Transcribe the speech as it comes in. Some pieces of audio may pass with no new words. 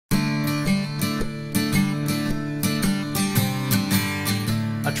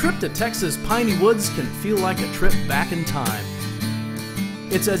A trip to Texas' piney woods can feel like a trip back in time.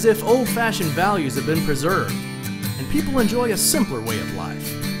 It's as if old-fashioned values have been preserved, and people enjoy a simpler way of life.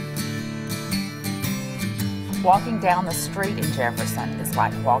 Walking down the street in Jefferson is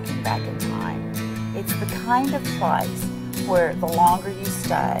like walking back in time. It's the kind of place where the longer you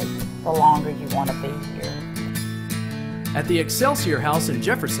stay, the longer you want to be here. At the Excelsior House in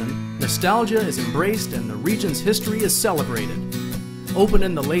Jefferson, nostalgia is embraced and the region's history is celebrated. Open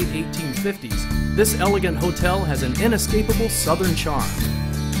in the late 1850s, this elegant hotel has an inescapable southern charm.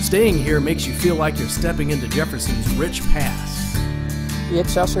 Staying here makes you feel like you're stepping into Jefferson's rich past. The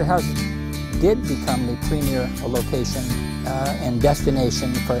Excelsior House did become the premier location and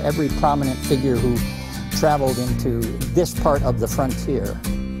destination for every prominent figure who traveled into this part of the frontier.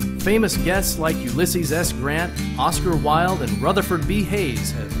 Famous guests like Ulysses S. Grant, Oscar Wilde, and Rutherford B.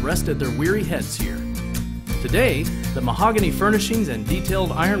 Hayes have rested their weary heads here. Today, the mahogany furnishings and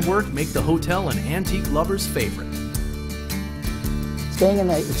detailed ironwork make the hotel an antique lover's favorite. Staying in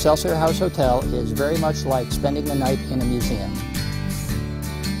the Excelsior House Hotel is very much like spending the night in a museum.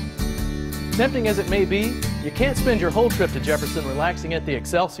 Tempting as it may be, you can't spend your whole trip to Jefferson relaxing at the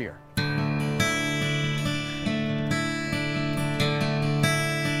Excelsior.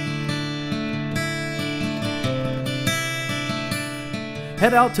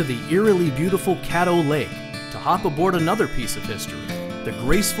 Head out to the eerily beautiful Caddo Lake to hop aboard another piece of history, the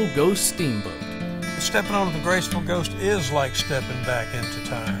Graceful Ghost Steamboat. Stepping onto the Graceful Ghost is like stepping back into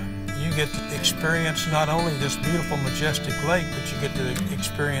time. You get to experience not only this beautiful, majestic lake, but you get to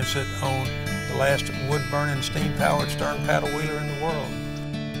experience it on the last wood-burning, steam-powered stern paddle wheeler in the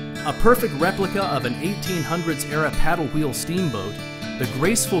world. A perfect replica of an 1800s-era paddle wheel steamboat, the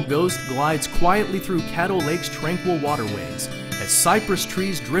Graceful Ghost glides quietly through Caddo Lake's tranquil waterways as cypress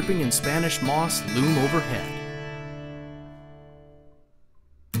trees dripping in Spanish moss loom overhead.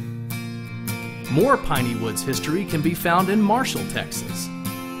 More Piney Woods history can be found in Marshall, Texas.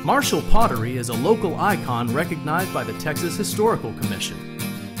 Marshall Pottery is a local icon recognized by the Texas Historical Commission.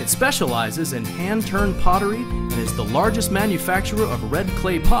 It specializes in hand-turned pottery and is the largest manufacturer of red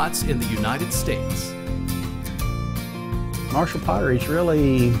clay pots in the United States. Marshall Pottery is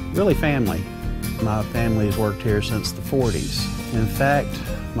really family. My family has worked here since the 40s. In fact,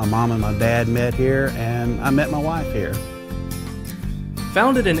 my mom and my dad met here, and I met my wife here.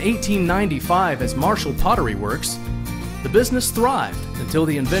 Founded in 1895 as Marshall Pottery Works, the business thrived until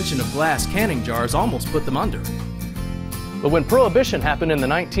the invention of glass canning jars almost put them under. But when Prohibition happened in the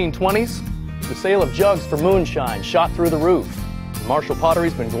 1920s, the sale of jugs for moonshine shot through the roof. Marshall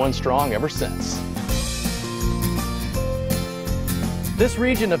Pottery's been going strong ever since. This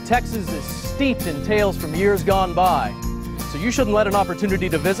region of Texas is steeped in tales from years gone by, so you shouldn't let an opportunity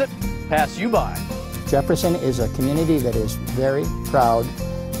to visit pass you by. Jefferson is a community that is very proud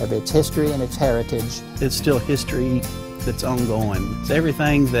of its history and its heritage. It's still history that's ongoing. It's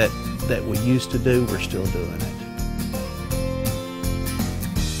everything that we used to do, we're still doing it.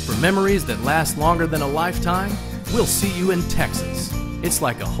 For memories that last longer than a lifetime, we'll see you in Texas. It's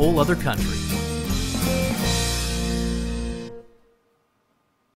like a whole other country.